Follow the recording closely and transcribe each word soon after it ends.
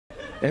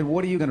And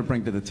what are you going to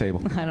bring to the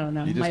table? I don't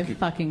know. My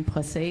fucking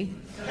pussy.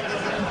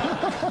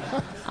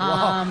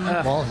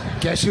 Well,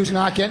 guess who's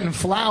not getting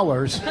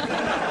flowers?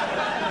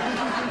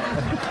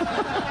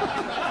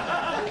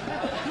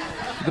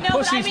 The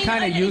pussy's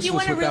kind of useless you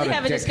want to without really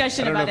have a dick.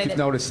 discussion I don't know about if it. you've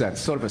noticed that.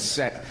 It's sort of a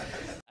set.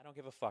 I don't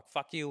give a fuck.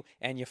 Fuck you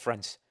and your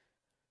friends.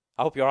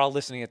 I hope you're all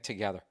listening it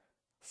together.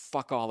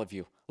 Fuck all of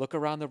you. Look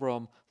around the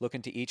room. Look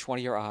into each one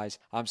of your eyes.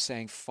 I'm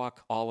saying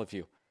fuck all of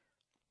you.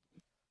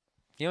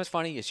 You know what's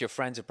funny is your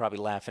friends are probably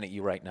laughing at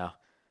you right now.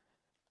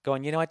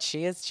 Going, you know what?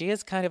 She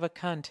is kind of a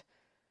cunt.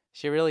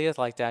 She really is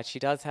like that. She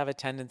does have a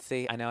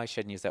tendency. I know I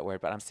shouldn't use that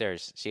word, but I'm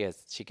serious. She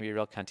is. She can be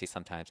real cunty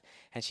sometimes.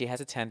 And she has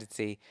a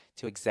tendency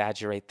to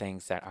exaggerate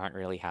things that aren't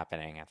really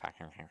happening.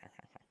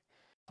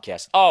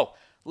 Yes. Oh,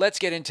 let's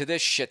get into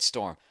this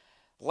shitstorm.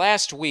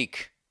 Last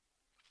week,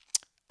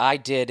 I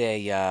did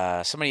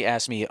somebody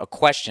asked me a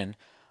question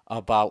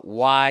about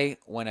why,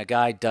 when a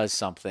guy does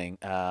something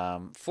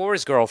for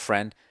his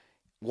girlfriend,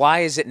 why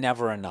is it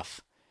never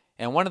enough?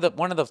 And one of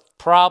the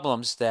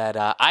problems that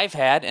I've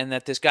had and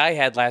that this guy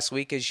had last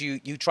week is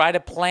you try to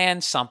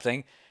plan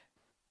something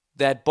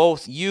that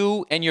both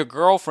you and your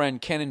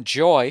girlfriend can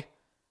enjoy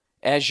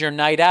as your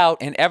night out,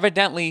 and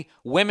evidently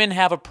women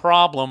have a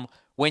problem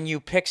when you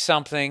pick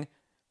something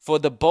for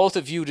the both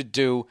of you to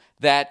do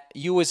that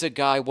you as a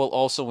guy will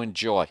also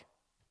enjoy.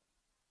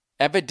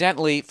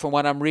 Evidently, from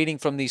what I'm reading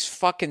from these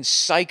fucking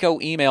psycho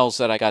emails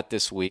that I got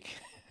this week,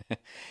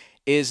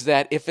 is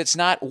that if it's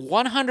not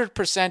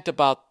 100%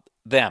 about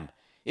them,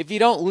 if you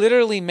don't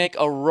literally make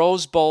a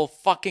Rose Bowl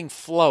fucking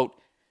float,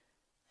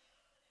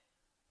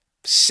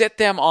 sit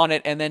them on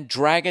it, and then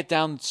drag it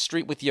down the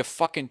street with your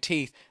fucking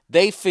teeth,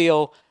 they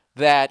feel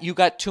that you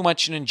got too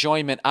much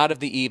enjoyment out of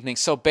the evening.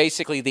 So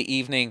basically the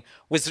evening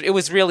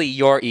was really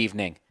your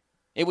evening.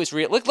 It was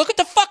real. Look at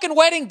the fucking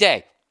wedding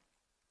day.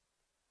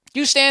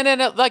 You stand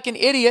in it like an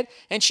idiot,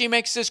 and she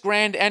makes this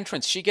grand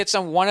entrance. She gets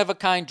some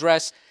one-of-a-kind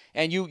dress,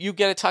 and you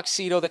get a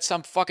tuxedo that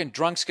some fucking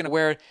drunk's going to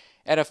wear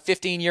at a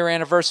 15-year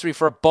anniversary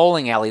for a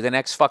bowling alley the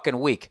next fucking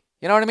week.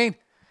 You know what I mean?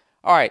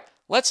 All right,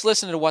 let's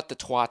listen to what the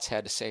twats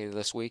had to say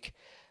this week.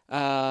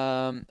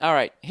 All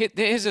right,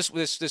 here's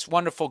this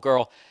wonderful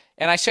girl.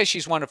 And I say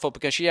she's wonderful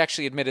because she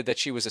actually admitted that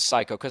she was a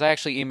psycho, because I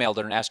actually emailed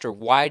her and asked her,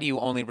 why do you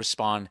only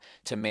respond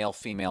to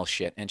male-female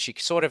shit? And she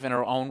sort of, in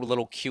her own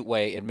little cute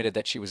way, admitted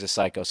that she was a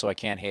psycho, so I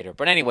can't hate her.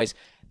 But anyways,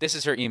 this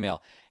is her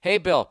email. Hey,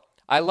 Bill,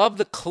 I love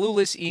the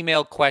clueless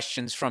email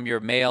questions from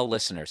your male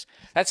listeners.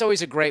 That's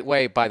always a great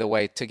way, by the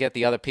way, to get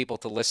the other people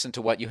to listen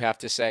to what you have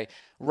to say.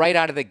 Right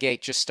out of the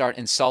gate, just start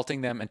insulting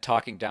them and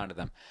talking down to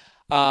them.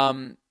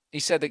 He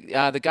said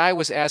the guy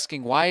was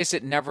asking, why is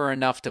it never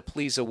enough to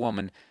please a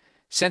woman?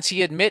 Since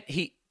he and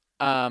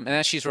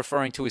then she's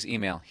referring to his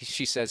email.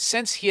 She says,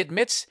 since he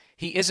admits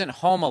he isn't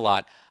home a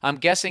lot, I'm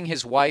guessing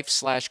his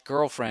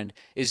wife/girlfriend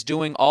is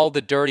doing all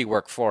the dirty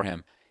work for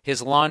him.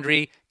 His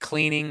laundry,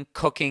 cleaning,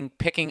 cooking,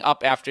 picking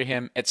up after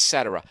him,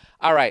 etc.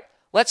 All right,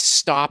 let's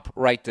stop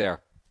right there.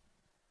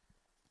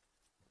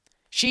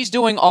 She's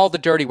doing all the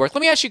dirty work.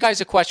 Let me ask you guys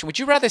a question. Would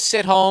you rather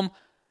sit home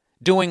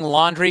doing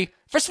laundry?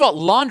 First of all,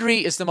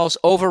 laundry is the most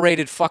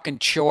overrated fucking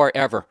chore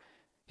ever.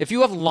 If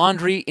you have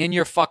laundry in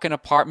your fucking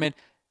apartment,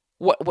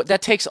 what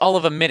that takes all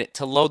of a minute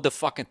to load the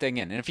fucking thing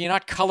in. And if you're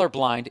not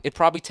colorblind, it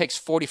probably takes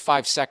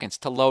 45 seconds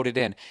to load it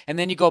in. And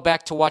then you go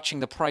back to watching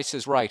The Price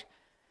is Right.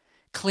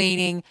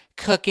 Cleaning,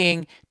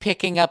 cooking,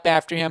 picking up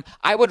after him.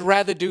 I would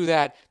rather do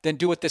that than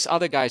do what this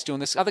other guy's doing.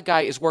 This other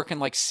guy is working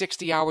like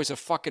 60 hours a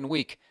fucking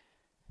week.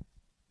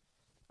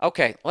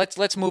 Okay,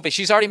 let's move it.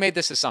 She's already made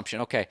this assumption.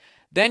 Okay.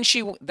 Then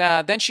she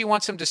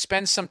wants him to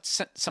spend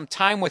some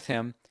time with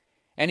him,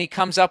 and he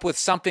comes up with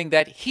something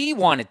that he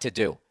wanted to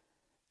do.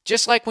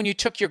 Just like when you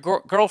took your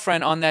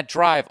girlfriend on that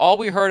drive, all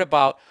we heard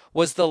about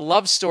was the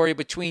love story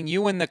between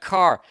you and the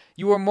car.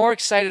 You were more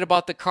excited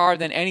about the car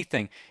than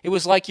anything. It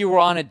was like you were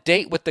on a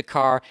date with the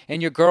car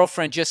and your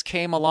girlfriend just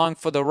came along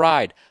for the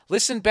ride.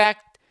 Listen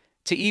back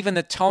to even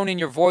the tone in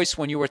your voice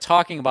when you were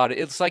talking about it.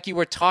 It's like you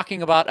were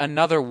talking about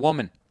another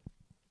woman.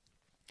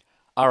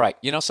 All right,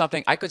 you know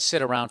something? I could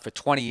sit around for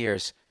 20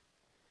 years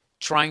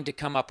trying to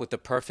come up with the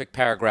perfect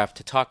paragraph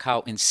to talk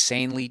how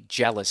insanely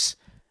jealous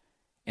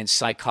and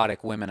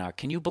psychotic women are.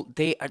 Can you?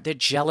 They're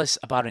jealous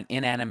about an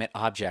inanimate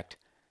object.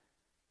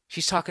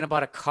 She's talking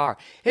about a car.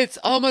 It's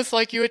almost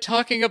like you were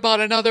talking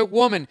about another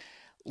woman.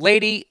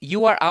 Lady,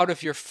 you are out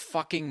of your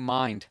fucking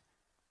mind.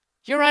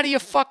 You're out of your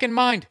fucking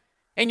mind.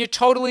 And you're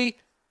totally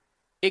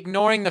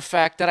ignoring the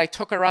fact that I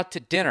took her out to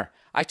dinner.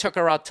 I took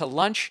her out to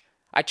lunch.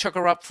 I took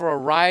her up for a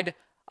ride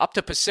up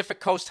to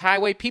Pacific Coast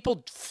Highway.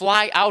 People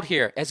fly out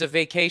here as a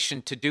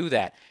vacation to do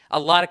that. A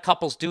lot of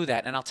couples do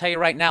that. And I'll tell you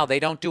right now, they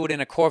don't do it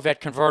in a Corvette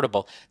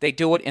convertible. They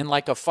do it in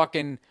like a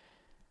fucking,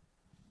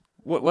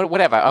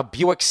 whatever, a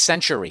Buick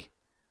Century.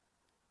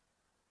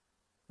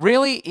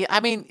 Really? I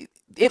mean,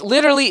 it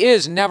literally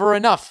is never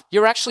enough.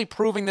 You're actually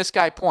proving this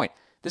guy's point.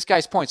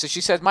 So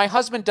she says, my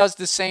husband does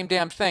the same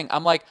damn thing.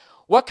 I'm like,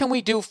 what can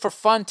we do for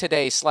fun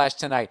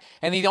today/tonight?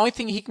 And the only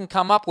thing he can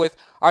come up with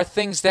are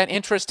things that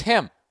interest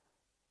him.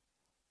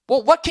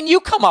 Well, what can you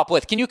come up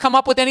with? Can you come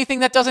up with anything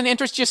that doesn't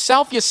interest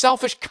yourself, you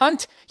selfish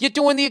cunt? You're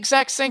doing the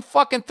exact same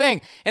fucking thing.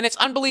 And it's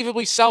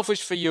unbelievably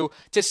selfish for you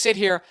to sit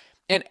here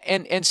and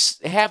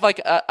have like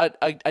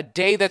a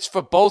day that's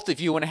for both of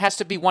you, and it has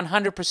to be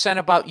 100%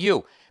 about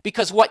you.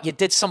 Because what, you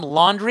did some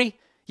laundry?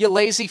 You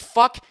lazy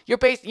fuck? You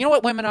know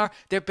what women are?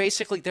 They're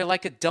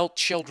like adult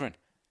children.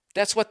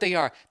 That's what they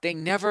are. They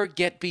never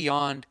get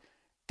beyond.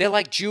 They're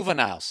like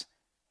juveniles.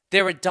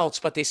 They're adults,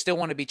 but they still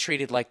want to be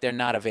treated like they're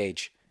not of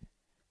age.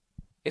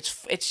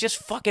 It's just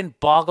fucking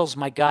boggles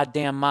my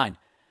goddamn mind.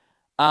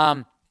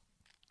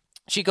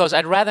 She goes,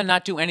 I'd rather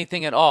not do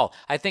anything at all.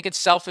 I think it's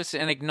selfish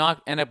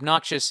and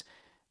obnoxious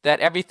that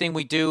everything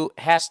we do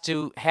has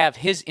to have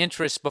his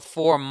interests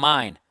before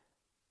mine.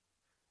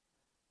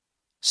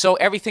 So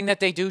everything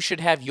that they do should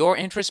have your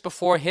interests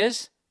before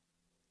his?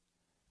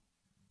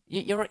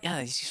 You're right. Yeah,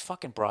 these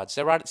fucking broads.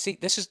 They're out. See,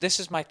 this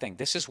is my thing.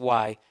 This is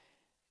why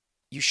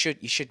you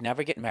should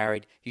never get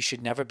married. You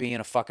should never be in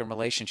a fucking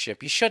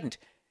relationship. You shouldn't,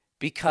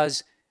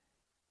 because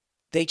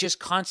they just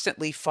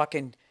constantly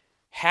fucking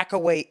hack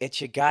away at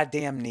your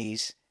goddamn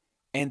knees,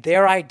 and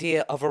their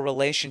idea of a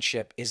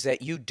relationship is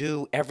that you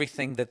do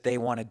everything that they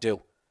want to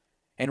do.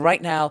 And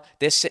right now,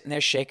 they're sitting there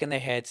shaking their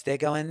heads. They're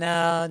going,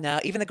 no, no.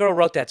 Even the girl who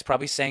wrote that's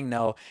probably saying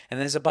no. And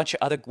there's a bunch of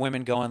other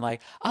women going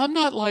like, I'm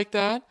not like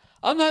that.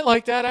 I'm not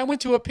like that. I went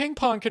to a ping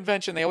pong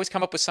convention. They always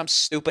come up with some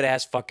stupid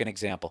ass fucking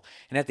example.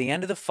 And at the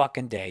end of the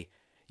fucking day,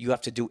 you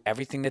have to do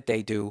everything that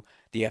they do.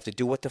 You have to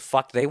do what the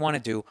fuck they want to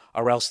do,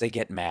 or else they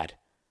get mad.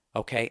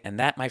 Okay? And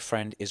that, my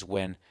friend, is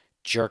when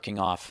jerking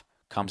off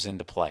comes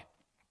into play.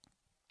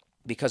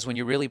 Because when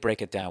you really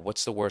break it down,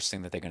 what's the worst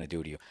thing that they're going to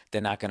do to you?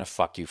 They're not going to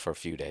fuck you for a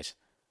few days.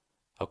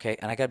 Okay?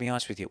 And I got to be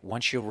honest with you.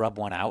 Once you rub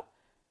one out,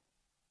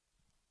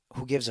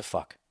 who gives a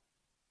fuck?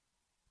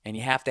 And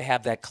you have to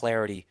have that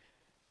clarity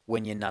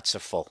when your nuts are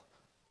full.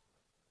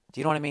 Do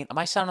you know what I mean? Am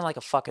I sounding like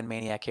a fucking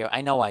maniac here?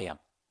 I know I am.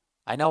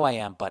 I know I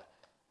am, but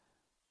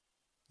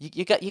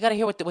you got to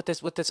hear what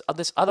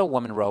this other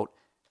woman wrote.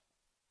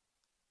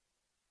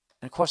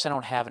 And of course I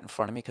don't have it in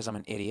front of me because I'm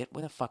an idiot.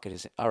 Where the fuck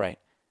is it? All right.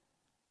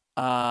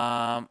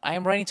 I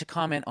am writing to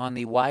comment on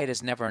the why it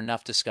is never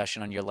enough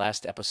discussion on your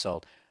last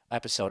episode.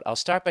 I'll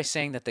start by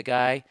saying that the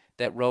guy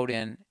that wrote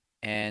in,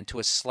 and to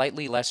a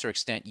slightly lesser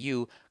extent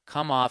you,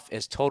 come off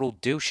as total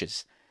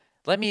douches.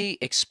 Let me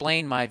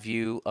explain my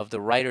view of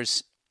the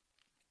writer's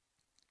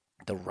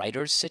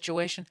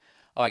situation.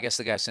 Oh, I guess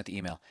the guy sent the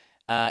email.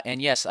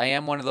 And yes, I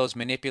am one of those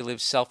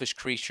manipulative, selfish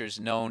creatures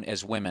known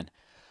as women.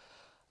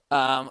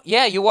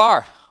 Yeah, you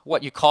are.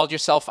 What, you called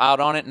yourself out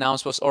on it? Now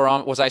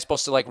was I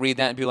supposed to like read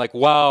that and be like,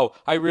 wow,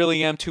 I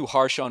really am too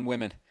harsh on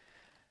women?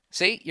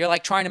 See, you're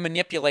like trying to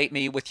manipulate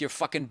me with your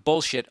fucking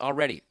bullshit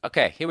already.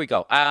 Okay, here we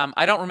go.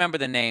 I don't remember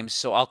the names,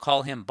 so I'll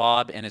call him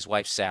Bob and his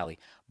wife Sally.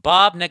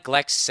 Bob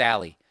neglects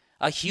Sally.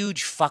 A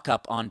huge fuck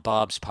up on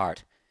Bob's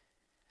part.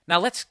 Now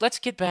let's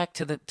get back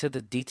to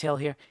the detail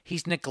here.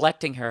 He's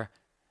neglecting her.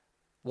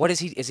 What is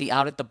he? Is he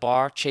out at the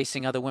bar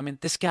chasing other women?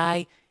 This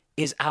guy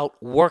is out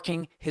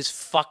working his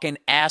fucking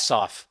ass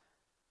off.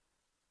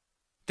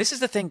 This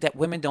is the thing that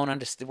women don't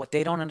understand. What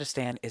they don't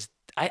understand is,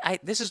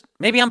 this is,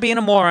 maybe I'm being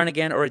a moron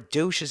again, or a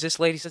douche, as this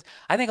lady says.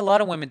 I think a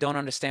lot of women don't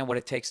understand what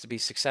it takes to be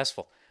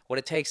successful. What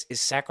it takes is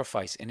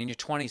sacrifice. And in your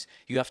 20s,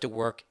 you have to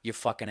work your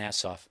fucking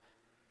ass off.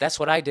 That's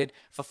what I did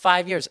for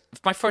 5 years.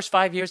 My first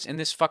 5 years in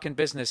this fucking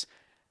business,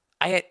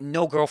 I had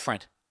no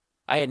girlfriend.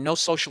 I had no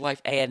social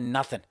life. I had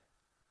nothing.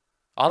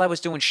 All I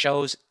was doing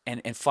shows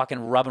and fucking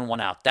rubbing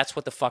one out. That's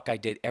what the fuck I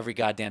did every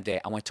goddamn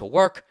day. I went to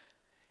work.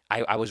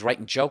 I was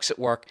writing jokes at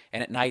work,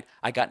 and at night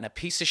I got in a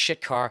piece of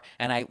shit car,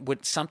 and I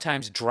would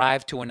sometimes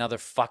drive to another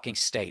fucking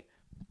state.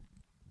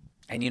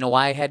 And you know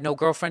why I had no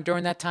girlfriend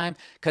during that time?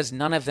 Because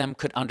none of them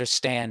could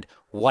understand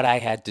what I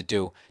had to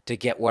do to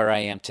get where I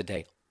am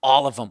today.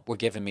 All of them were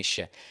giving me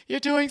shit. You're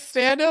doing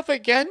stand-up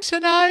again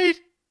tonight?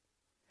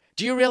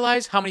 Do you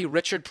realize how many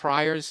Richard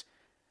Pryors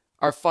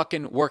are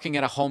fucking working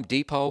at a Home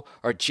Depot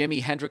or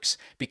Jimi Hendrix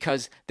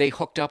because they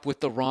hooked up with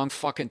the wrong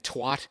fucking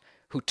twat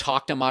who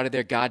talked them out of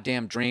their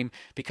goddamn dream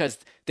because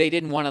they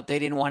didn't want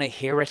to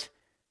hear it,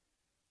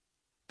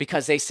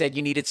 because they said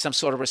you needed some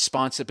sort of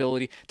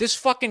responsibility. This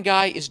fucking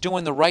guy is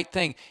doing the right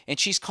thing, and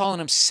she's calling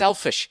him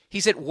selfish.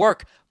 He's at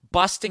work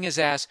busting his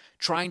ass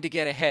trying to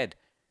get ahead.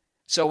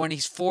 So when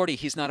he's 40,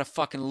 he's not a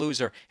fucking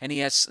loser. And he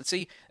has,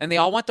 see, and they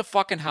all want the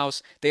fucking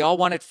house. They all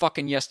want it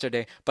fucking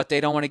yesterday, but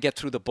they don't want to get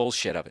through the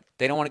bullshit of it.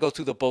 They don't want to go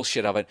through the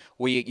bullshit of it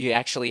where you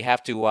actually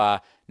have to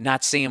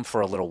not see him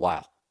for a little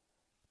while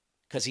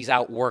because he's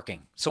out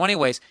working. So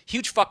anyways,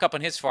 huge fuck up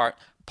on his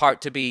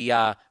part to be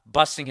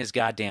busting his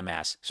goddamn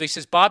ass. So he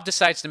says, Bob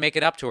decides to make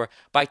it up to her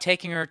by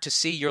taking her to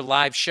see your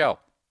live show.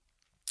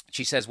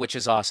 She says, which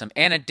is awesome.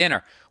 And a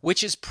dinner,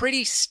 which is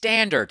pretty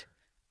standard.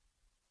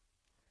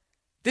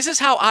 This is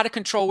how out of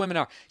control women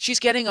are. She's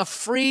getting a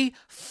free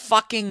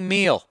fucking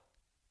meal.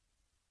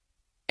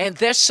 And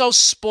they're so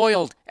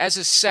spoiled as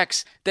a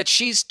sex that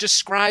she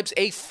describes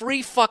a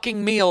free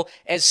fucking meal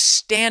as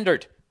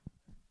standard.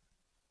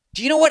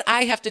 Do you know what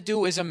I have to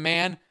do as a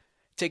man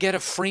to get a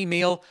free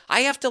meal? I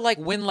have to like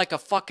win like a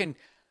fucking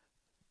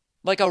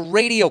like a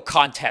radio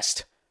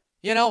contest.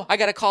 You know, I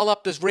got to call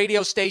up this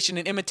radio station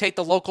and imitate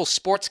the local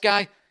sports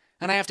guy,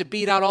 and I have to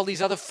beat out all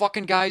these other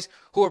fucking guys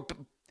who are...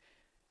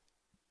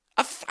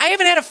 I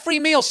haven't had a free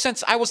meal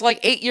since I was like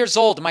 8 years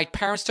old, and my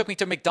parents took me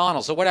to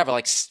McDonald's or whatever,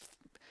 like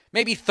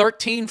maybe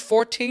 13,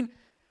 14.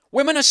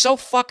 Women are so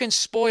fucking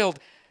spoiled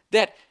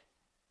that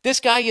this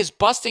guy is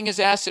busting his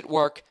ass at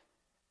work.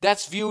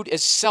 That's viewed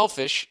as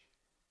selfish.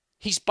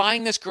 He's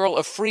buying this girl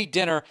a free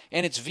dinner,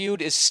 and it's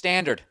viewed as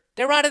standard.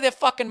 They're out of their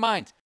fucking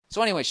minds.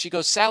 So anyway, she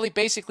goes, Sally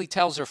basically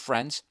tells her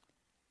friends,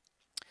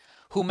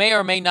 who may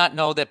or may not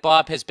know, that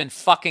Bob has been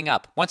fucking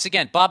up. Once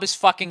again, Bob is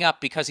fucking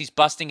up because he's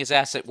busting his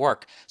ass at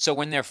work. So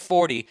when they're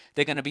 40,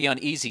 they're going to be on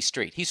easy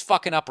street. He's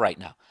fucking up right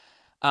now.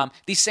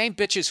 These same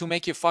bitches who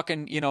make you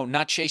fucking,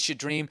 not chase your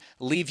dream,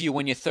 leave you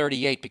when you're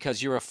 38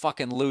 because you're a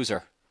fucking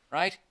loser.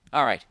 Right?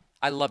 All right.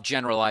 I love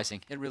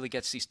generalizing. It really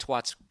gets these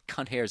twats,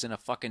 cunt hairs in a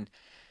fucking...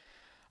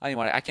 I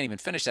can't even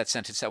finish that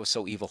sentence. That was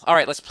so evil. All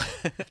right, let's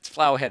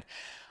plow ahead.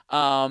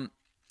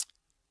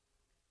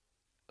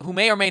 Who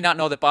may or may not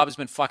know that Bob has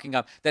been fucking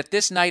up, that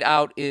this night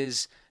out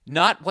is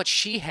not what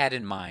she had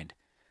in mind,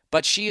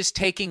 but she is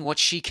taking what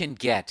she can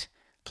get,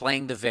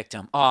 playing the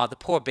victim. Oh, the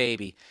poor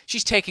baby.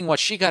 She's taking what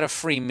she got, a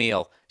free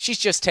meal. She's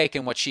just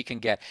taking what she can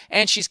get.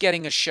 And she's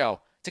getting a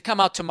show, to come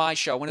out to my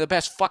show, one of the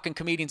best fucking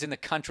comedians in the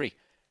country.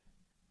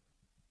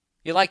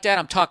 You like that?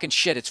 I'm talking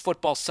shit. It's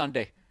football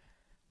Sunday.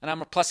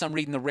 And plus I'm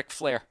reading the Ric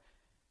Flair.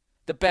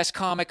 The best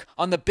comic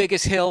on the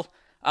biggest hill.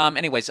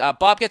 Anyways,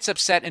 Bob gets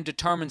upset and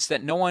determines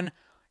that no one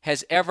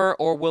has ever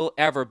or will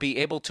ever be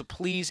able to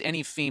please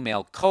any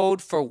female.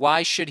 Code for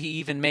why should he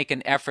even make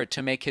an effort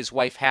to make his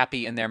wife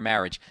happy in their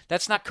marriage.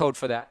 That's not code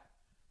for that.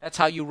 That's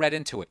how you read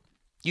into it.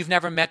 You've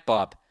never met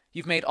Bob.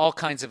 You've made all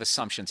kinds of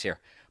assumptions here.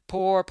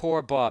 Poor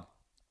Bob.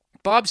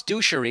 Bob's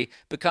douchery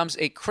becomes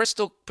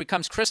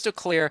crystal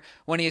clear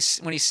when he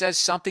says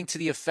something to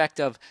the effect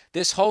of,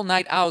 "This whole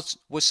night out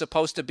was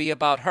supposed to be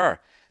about her."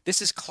 This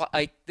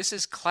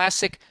is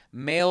classic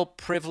male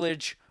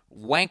privilege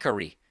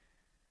wankery.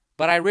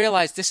 But I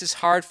realize this is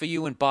hard for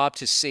you and Bob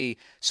to see,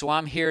 so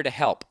I'm here to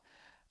help.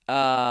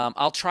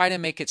 I'll try to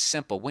make it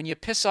simple. When you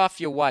piss off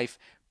your wife,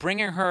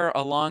 bringing her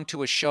along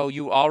to a show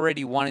you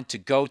already wanted to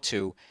go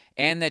to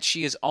and that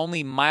she is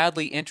only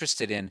mildly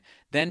interested in,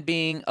 then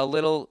being a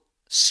little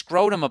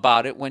scrotum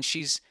about it when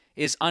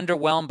is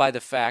underwhelmed by the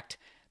fact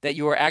that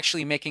you are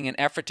actually making an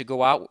effort to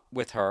go out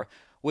with her,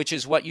 which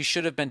is what you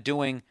should have been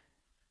doing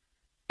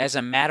as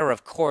a matter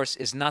of course,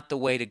 is not the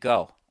way to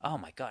go. Oh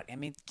my God. I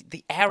mean,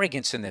 the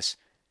arrogance in this.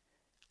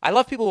 I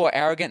love people who are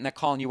arrogant and they're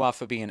calling you out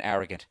for being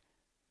arrogant.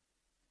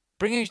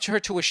 Bringing her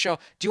to a show.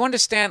 Do you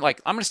understand?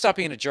 Like, I'm going to stop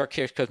being a jerk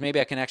here because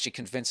maybe I can actually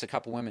convince a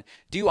couple women.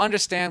 Do you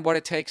understand what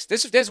it takes?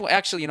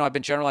 Actually, I've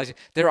been generalizing.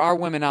 There are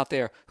women out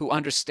there who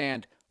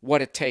understand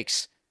what it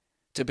takes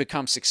to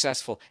become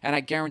successful. And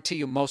I guarantee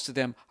you most of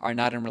them are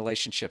not in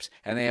relationships.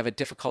 And they have a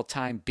difficult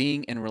time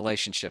being in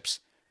relationships.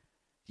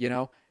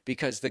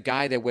 Because the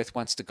guy they're with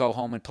wants to go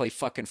home and play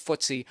fucking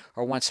footsie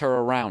or wants her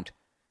around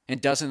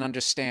and doesn't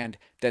understand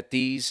that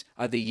these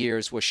are the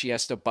years where she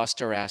has to bust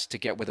her ass to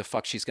get where the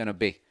fuck she's going to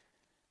be.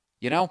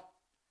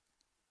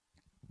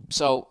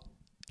 So,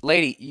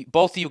 lady,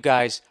 both of you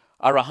guys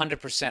are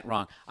 100%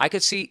 wrong. I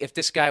could see if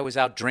this guy was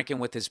out drinking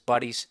with his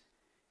buddies,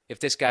 if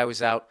this guy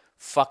was out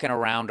fucking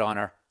around on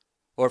her,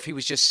 or if he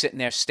was just sitting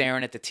there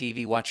staring at the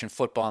TV watching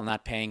football and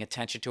not paying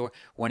attention to her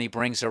when he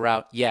brings her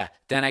out, yeah,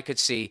 then I could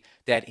see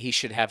that he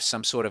should have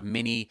some sort of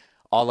mini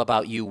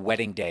all-about-you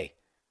wedding day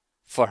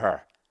for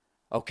her,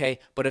 okay?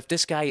 But if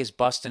this guy is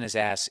busting his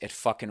ass at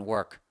fucking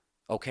work,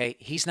 okay,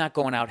 he's not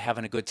going out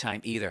having a good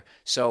time either.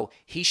 So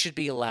he should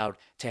be allowed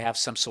to have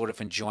some sort of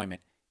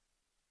enjoyment.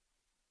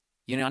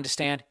 You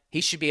understand?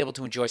 He should be able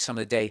to enjoy some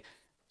of the day,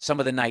 some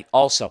of the night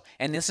also.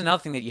 And this is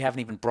another thing that you haven't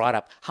even brought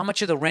up. How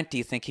much of the rent do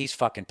you think he's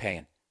fucking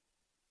paying?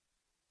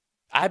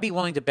 I'd be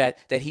willing to bet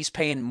that he's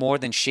paying more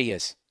than she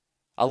is.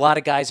 A lot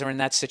of guys are in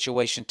that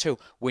situation too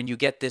when you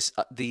get this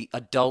the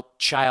adult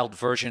child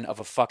version of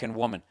a fucking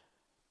woman.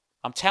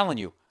 I'm telling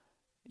you.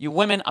 You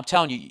women, I'm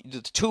telling you,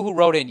 the two who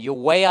wrote in, you're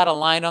way out of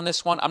line on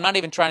this one. I'm not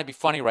even trying to be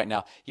funny right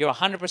now. You're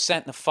 100%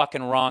 in the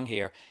fucking wrong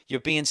here. You're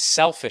being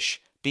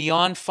selfish,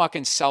 beyond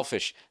fucking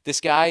selfish. This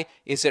guy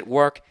is at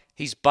work.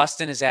 He's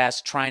busting his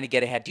ass trying to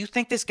get ahead. Do you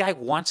think this guy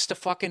wants to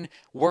fucking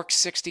work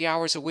 60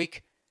 hours a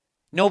week?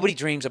 Nobody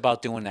dreams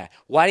about doing that.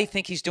 Why do you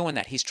think he's doing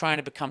that? He's trying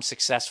to become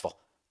successful.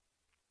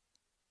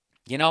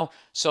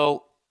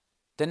 So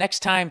the next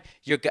time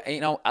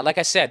like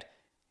I said,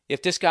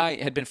 if this guy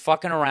had been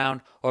fucking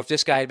around or if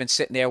this guy had been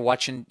sitting there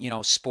watching,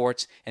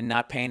 sports and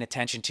not paying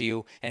attention to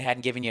you and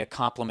hadn't given you a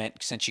compliment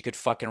since you could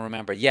fucking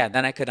remember, yeah,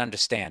 then I could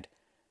understand.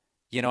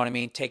 You know what I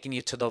mean? Taking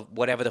you to the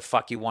whatever the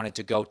fuck you wanted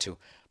to go to.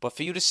 But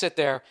for you to sit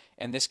there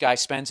and this guy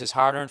spends his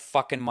hard-earned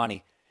fucking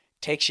money,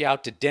 takes you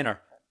out to dinner,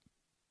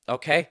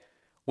 okay?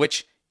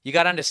 Which you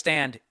got to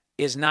understand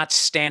is not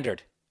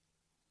standard.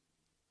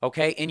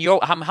 Okay?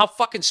 How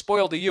fucking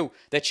spoiled are you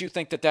that you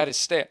think that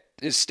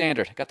is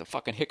standard? I got the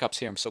fucking hiccups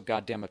here. I'm so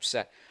goddamn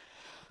upset.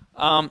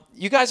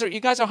 You guys are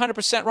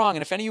 100% wrong.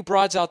 And if any of you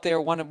broads out there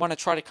want to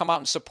try to come out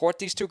and support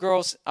these two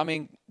girls, I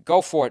mean,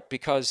 go for it,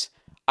 because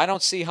I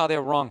don't see how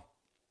they're wrong.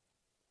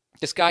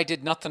 This guy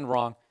did nothing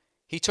wrong.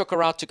 He took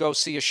her out to go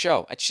see a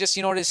show. It's just,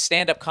 you know what it is?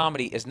 Stand-up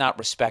comedy is not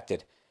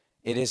respected.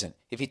 It isn't.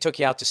 If he took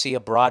you out to see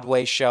a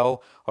Broadway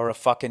show or a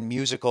fucking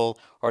musical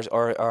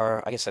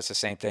or I guess that's the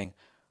same thing.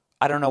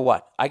 I don't know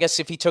what. I guess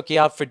if he took you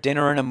out for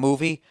dinner and a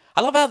movie.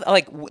 I love how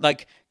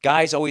like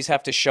guys always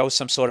have to show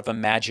some sort of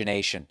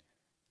imagination.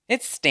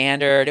 It's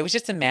standard. It was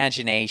just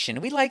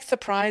imagination. We like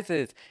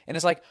surprises. And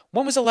it's like,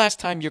 when was the last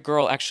time your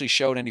girl actually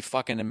showed any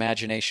fucking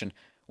imagination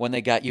when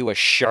they got you a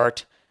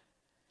shirt?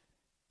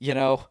 You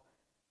know?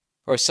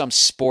 Or some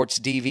sports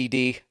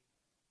DVD?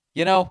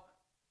 You know?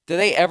 Do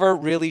they ever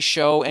really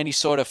show any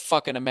sort of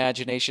fucking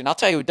imagination? I'll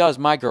tell you who does.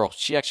 My girl.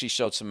 She actually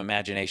showed some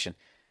imagination.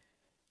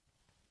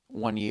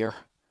 One year.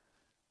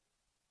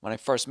 When I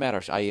first met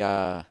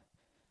her,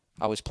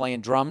 I was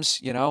playing drums,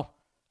 you know?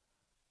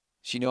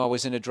 She knew I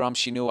was into drums.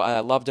 She knew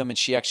I loved them, and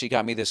she actually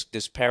got me this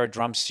pair of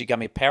drums. She got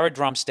me a pair of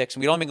drumsticks.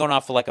 We'd only been going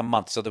out for like a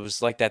month, so there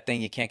was like that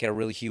thing, you can't get a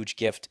really huge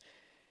gift,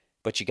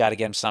 but you got to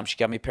get them some. She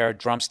got me a pair of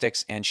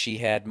drumsticks, and she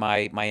had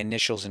my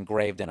initials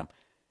engraved in them.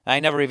 I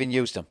never even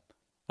used them.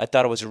 I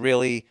thought it was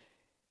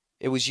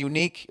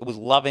unique. It was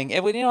loving.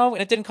 It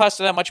didn't cost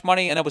her that much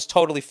money, and it was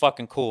totally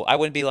fucking cool. I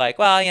wouldn't be like,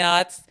 well, you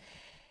know,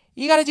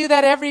 you got to do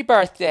that every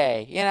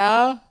birthday, you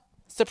know?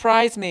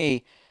 Surprise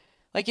me.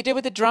 Like you did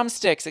with the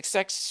drumsticks,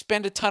 except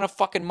spend a ton of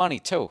fucking money,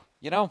 too,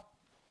 you know?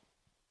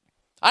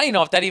 I don't even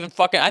know if that even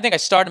fucking... I think I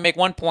started to make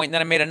one point, and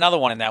then I made another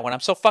one in that one.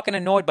 I'm so fucking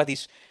annoyed by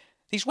these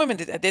women.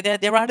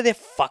 They're out of their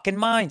fucking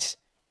minds.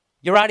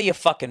 You're out of your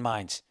fucking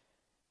minds.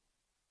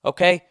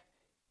 Okay?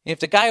 If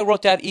the guy who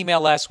wrote that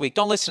email last week,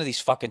 don't listen to these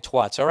fucking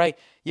twats, all right?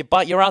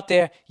 You're out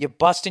there, you're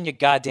busting your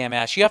goddamn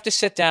ass. You have to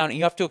sit down and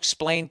you have to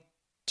explain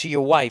to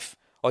your wife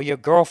or your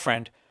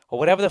girlfriend or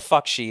whatever the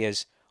fuck she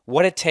is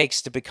what it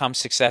takes to become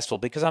successful.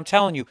 Because I'm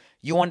telling you,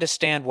 you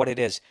understand what it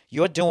is.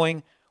 You're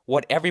doing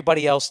what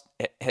everybody else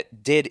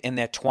did in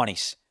their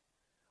 20s.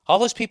 All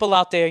those people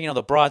out there, you know,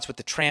 the broads with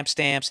the tramp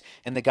stamps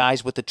and the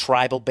guys with the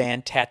tribal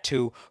band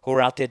tattoo who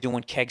are out there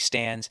doing keg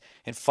stands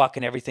and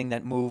fucking everything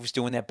that moves,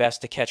 doing their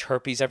best to catch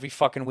herpes every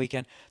fucking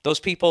weekend. Those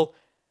people,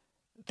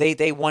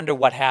 they wonder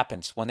what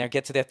happens. When they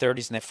get to their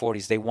 30s and their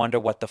 40s, they wonder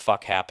what the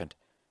fuck happened.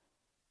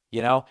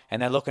 You know?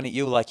 And they're looking at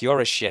you like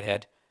you're a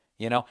shithead.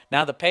 You know?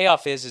 Now, the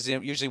payoff is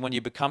usually when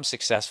you become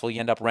successful, you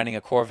end up renting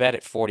a Corvette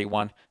at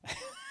 41.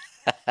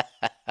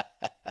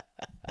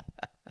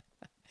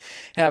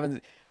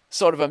 Having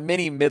sort of a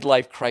mini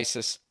midlife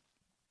crisis.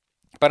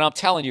 But I'm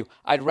telling you,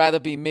 I'd rather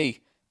be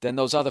me than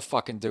those other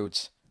fucking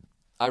dudes.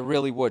 I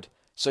really would.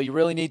 So you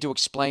really need to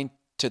explain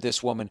to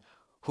this woman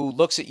who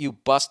looks at you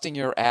busting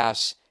your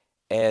ass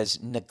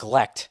as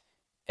neglect,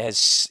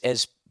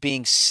 as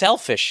being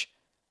selfish,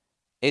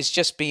 is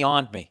just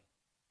beyond me.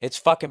 It's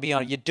fucking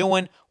beyond. You're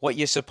doing what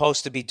you're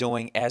supposed to be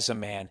doing as a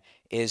man.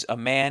 A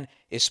man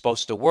is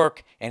supposed to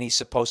work and he's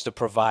supposed to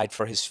provide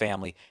for his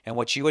family. And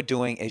what you are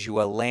doing is you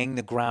are laying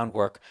the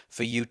groundwork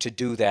for you to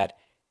do that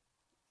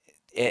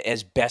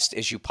as best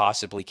as you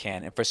possibly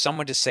can. And for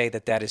someone to say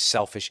that that is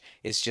selfish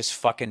is just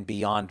fucking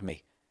beyond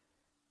me.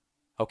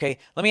 Okay?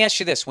 Let me ask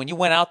you this. When you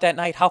went out that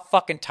night, how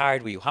fucking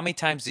tired were you? How many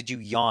times did you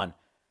yawn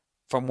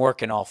from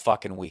working all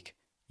fucking week?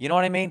 You know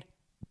what I mean?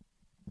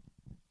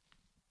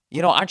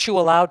 You know, aren't you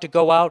allowed to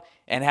go out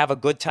and have a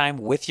good time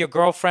with your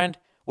girlfriend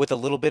with a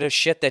little bit of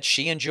shit that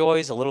she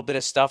enjoys, a little bit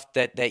of stuff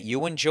that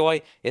you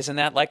enjoy? Isn't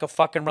that like a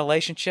fucking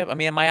relationship? I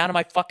mean, am I out of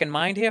my fucking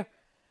mind here?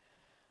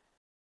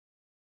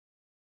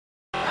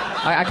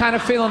 I kind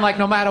of feeling like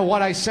no matter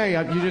what I say,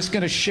 you're just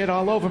going to shit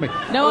all over me.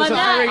 No, I'm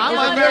not. It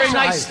was a very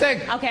nice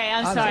thing. Okay,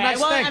 I'm sorry. Nice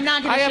well, thing. I'm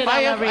not going to shit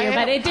all over you,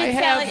 but it did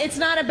sound like it's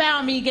not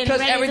about me getting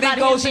ready. Because everything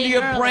goes into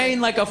your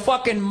brain like a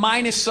fucking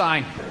minus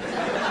sign.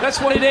 That's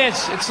what it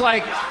is. It's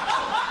like...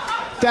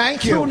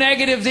 Thank you. Two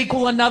negatives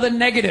equal another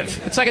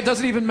negative. It's like it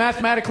doesn't even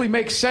mathematically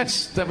make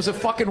sense. That was a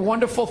fucking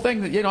wonderful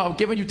thing that, you know, I'm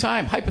giving you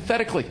time.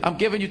 Hypothetically, I'm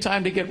giving you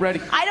time to get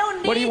ready. I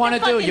don't need What do you want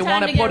to do? You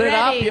want to put it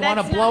up? You want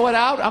to blow it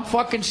out? I'm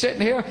fucking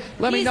sitting here.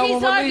 Let me know when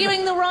we're leaving. He's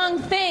arguing the wrong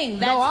thing.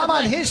 No, I'm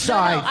on his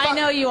side. No, I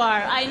know you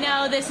are. I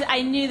know this.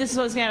 I knew this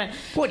was going to happen.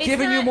 What,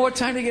 giving you more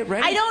time to get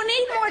ready? I don't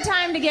need more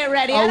time to get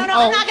ready. I don't know.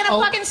 I'm not going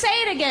to fucking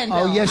say it again, Bill.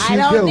 Oh, yes, you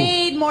do. I don't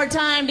need more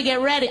time to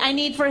get ready. I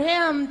need for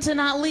him to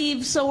not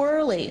leave so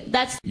early.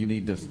 You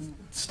need to...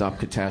 Stop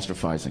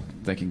catastrophizing,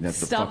 thinking that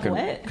the Stop fucking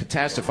what?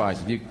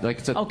 Catastrophizing. You like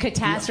it's a,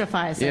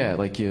 catastrophizing. Yeah,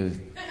 like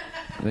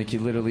you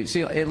literally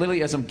see. It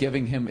literally, as I'm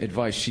giving him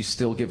advice, she's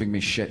still giving me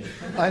shit.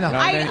 I know. You know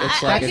what I mean?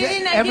 It's like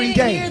every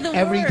day. Hear the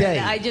Every word. day.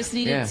 I just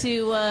needed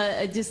to.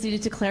 I just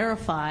needed to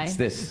clarify. It's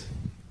this.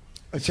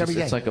 It's every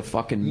day. It's like a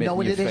fucking mitt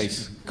in your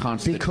face.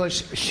 Constant.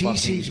 Because she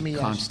sees me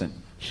constant.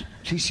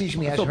 She sees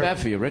me I as feel her. bad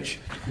for you, Rich.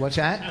 What's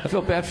that? I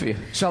feel bad for you.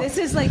 So This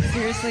is like,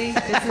 seriously?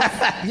 This is...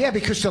 yeah,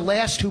 because the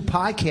last 2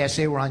 podcasts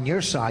they were on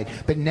your side,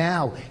 but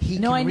now he.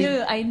 No,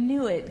 can I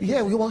knew it.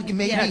 Yeah, well,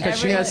 maybe. Yeah,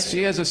 Because every-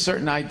 she has a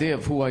certain idea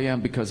of who I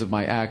am because of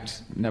my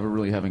act, never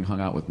really having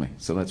hung out with me.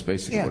 So that's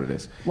basically Yeah. what it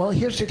is. Well,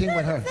 here's the thing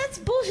with her. That's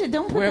bullshit.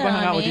 Don't put Where have that I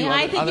hung on out with me. you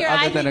I think you're. I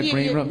other think than a you're,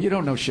 green room? You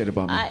don't know shit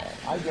about me.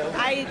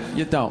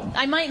 You don't.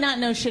 I might not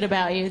know shit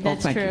about you.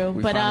 That's thank you. true.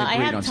 We But finally I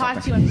agreed have on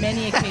talked to you something. on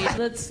many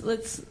occasions.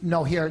 Let's.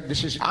 No, here,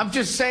 this is. I'm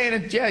just saying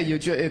it. Yeah, you're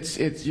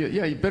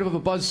a bit of a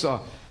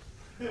buzzsaw.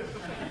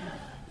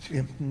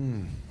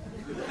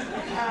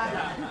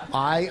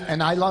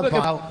 I love Look,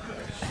 how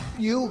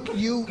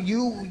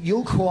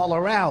you call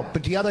her out,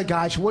 but the other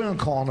guys weren't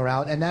calling her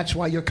out, and that's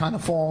why you're kind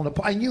of falling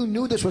apart. And you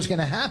knew this was going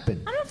to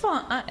happen. I'm not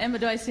falling. Emma,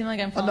 do I seem like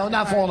I'm falling? No,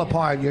 not apart? falling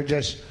apart. You're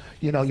just,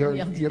 you're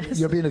Yes.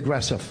 you're being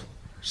aggressive.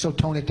 So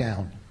tone it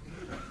down.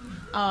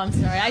 Oh, I'm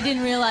sorry. I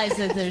didn't realize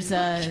that there's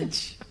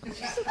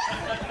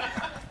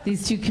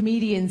these 2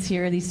 comedians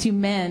here, these 2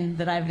 men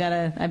that I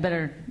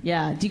better.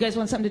 Yeah. Do you guys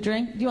want something to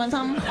drink? Do you want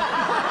something?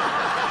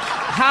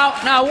 How?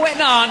 No, wait,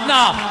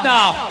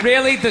 no.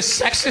 Really? The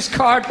sexist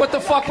card? What the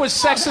fuck was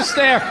sexist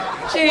there?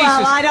 Jesus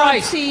Well, I don't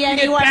Christ. see You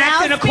anyone get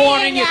backed in a else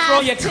corner and being you throw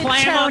your asked to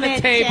clam on the tone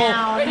it table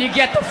down. and you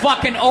get the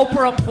fucking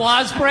Oprah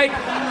applause break.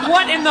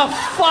 What in the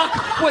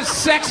fuck was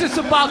sexist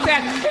about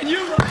that? And you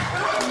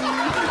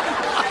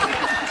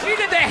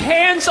did the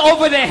hands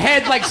over the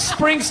head like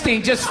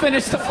Springsteen just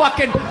finished the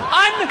fucking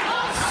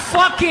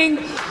unfucking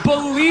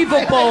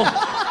believable.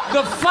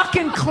 The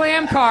fucking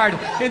clam card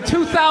in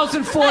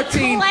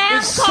 2014 clam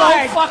is so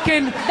card.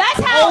 fucking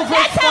That's how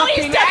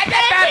he's defending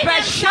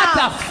Shut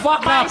the himself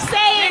fuck by up.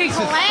 saying Jesus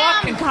clam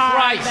fucking card.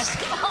 Christ.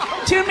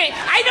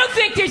 I don't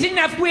think there's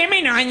enough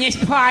women on this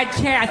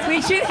podcast. We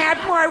should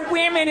have more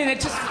women in it.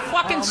 Just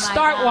fucking my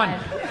start God. one.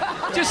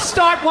 Just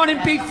start one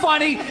and be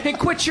funny and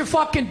quit your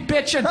fucking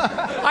bitching.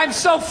 I'm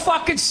so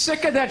fucking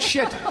sick of that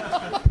shit.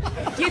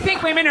 Do you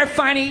think women are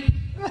funny?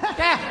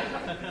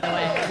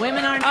 Yeah.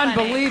 Women aren't funny.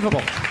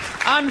 Unbelievable.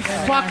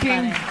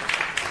 Unfucking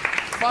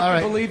All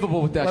right.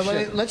 unbelievable with that Well,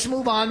 shit. let's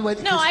move on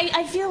with. No,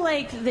 I feel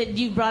like that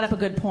you brought up a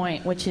good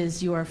point, which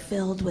is you are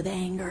filled with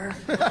anger.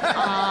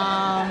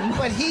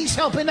 But he's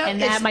helping out.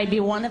 And that might be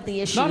one of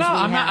the issues. No, we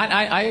I'm not.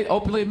 have. I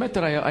openly admit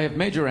that I have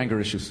major anger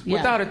issues, Yeah.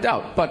 without a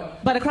doubt. But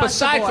across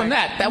the aside board, from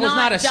that, that was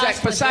not not a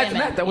just with Aside from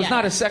women. that, that was Yeah.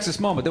 not a sexist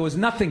moment. There was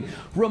nothing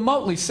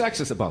remotely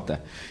sexist about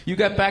that. You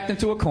got backed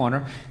into a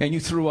corner and you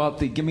threw out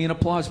the "give me an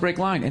applause break"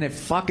 line, and it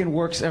fucking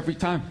works every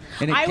time.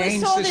 And it I was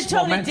gains told this to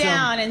tone it momentum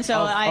down, and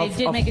so I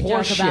did of make a joke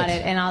horseshit. about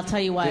it. And I'll tell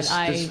you what, This-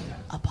 I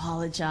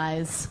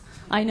apologize.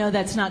 I know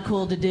that's not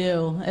cool to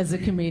do as a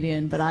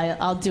comedian, but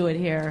I'll do it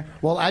here.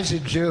 Well, as a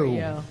Jew,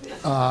 You.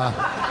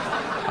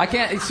 I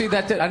can't see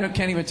that.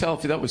 Can't even tell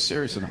if that was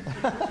serious or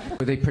not.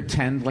 They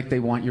pretend like they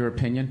want your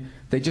opinion.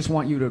 They just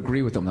want you to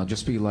agree with them. They'll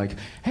just be like,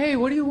 "Hey,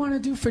 what do you want to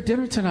do for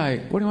dinner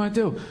tonight? What do you want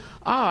to do?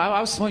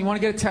 Oh, you want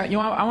to get Italian?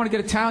 I want to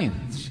get Italian.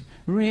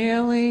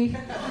 Really?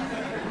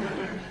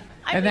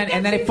 And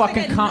then it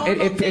fucking comes.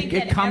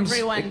 It comes.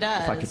 Everyone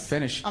does. If I could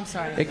finish. I'm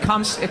sorry. It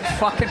comes. It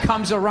fucking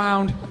comes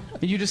around,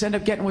 and you just end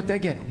up getting what they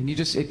get. And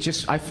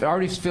I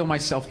already feel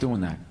myself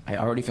doing that. I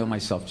already feel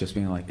myself just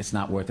being like, it's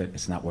not worth it.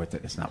 It's not worth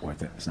it. It's not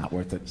worth it. It's not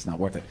worth it. It's not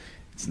worth it.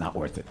 It's not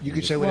worth it. you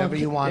can say whatever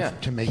you want yeah.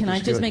 to make. Can I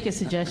this just good. make a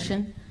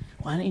suggestion?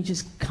 Why don't you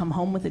just come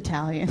home with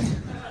Italian?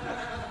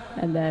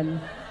 And then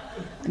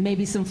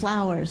maybe some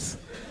flowers.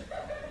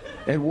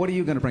 And what are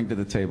you going to bring to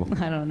the table?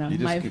 I don't know. You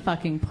just My keep-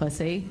 fucking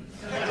pussy.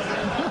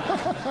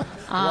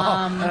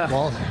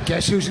 Well,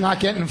 guess who's not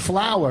getting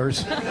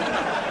flowers?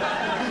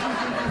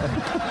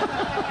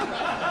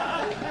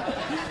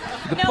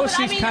 The No, but pussy's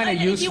I mean, kind like,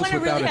 of if you useless wanna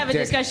without really a have a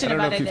dick. discussion I don't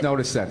about know if it- you've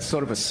noticed that.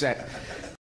 Sort of a set.